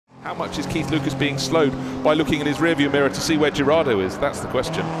How much is Keith Lucas being slowed by looking in his rearview mirror to see where Girardo is? That's the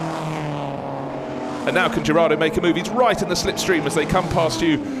question. And now can Girardo make a move? He's right in the slipstream as they come past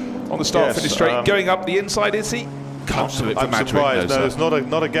you on the start-finish straight. Going up the inside, is he? I'm surprised. No, there's not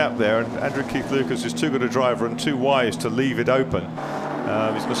a gap there, and Andrew Keith Lucas is too good a driver and too wise to leave it open.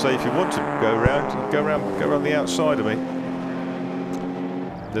 He's going to say, if you want to go around the outside of me.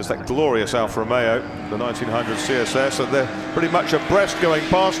 There's that glorious Alfa Romeo, the 1900 CSS, and they're pretty much abreast going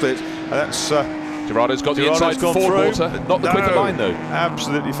past it. And that's Girardo's got the inside forward water, not the quicker line though.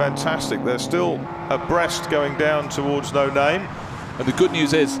 Absolutely fantastic. They're still abreast going down towards No Name. And the good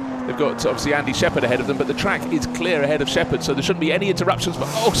news is they've got obviously Andy Shepherd ahead of them, but the track is clear ahead of Shepherd, so there shouldn't be any interruptions.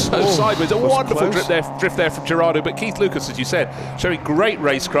 But sideways, a wonderful drift there from Girardo. But Keith Lucas, as you said, showing great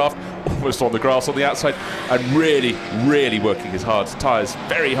racecraft, almost on the grass on the outside, and really, really working his hard tyres.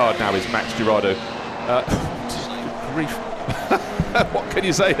 Very hard now is Max Girardo. What can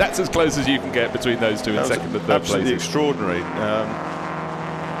you say? That's as close as you can get between those two in second and third place. Absolutely extraordinary.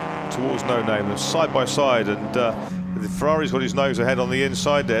 Towards No Name, they're side by side, and the Ferrari's got his nose ahead on the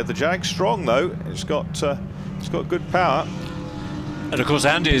inside there. The Jag's strong though. It's got good power. And of course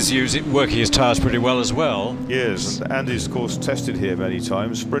Andy's working his tyres pretty well as well. Yes, and Andy's of course tested here many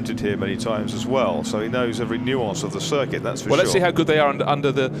times, sprinted here many times as well, so he knows every nuance of the circuit, that's for sure. Well, let's see how good they are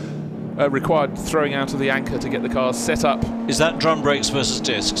under the required throwing out of the anchor to get the cars set up. Is that drum brakes versus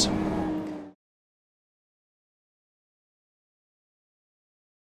discs?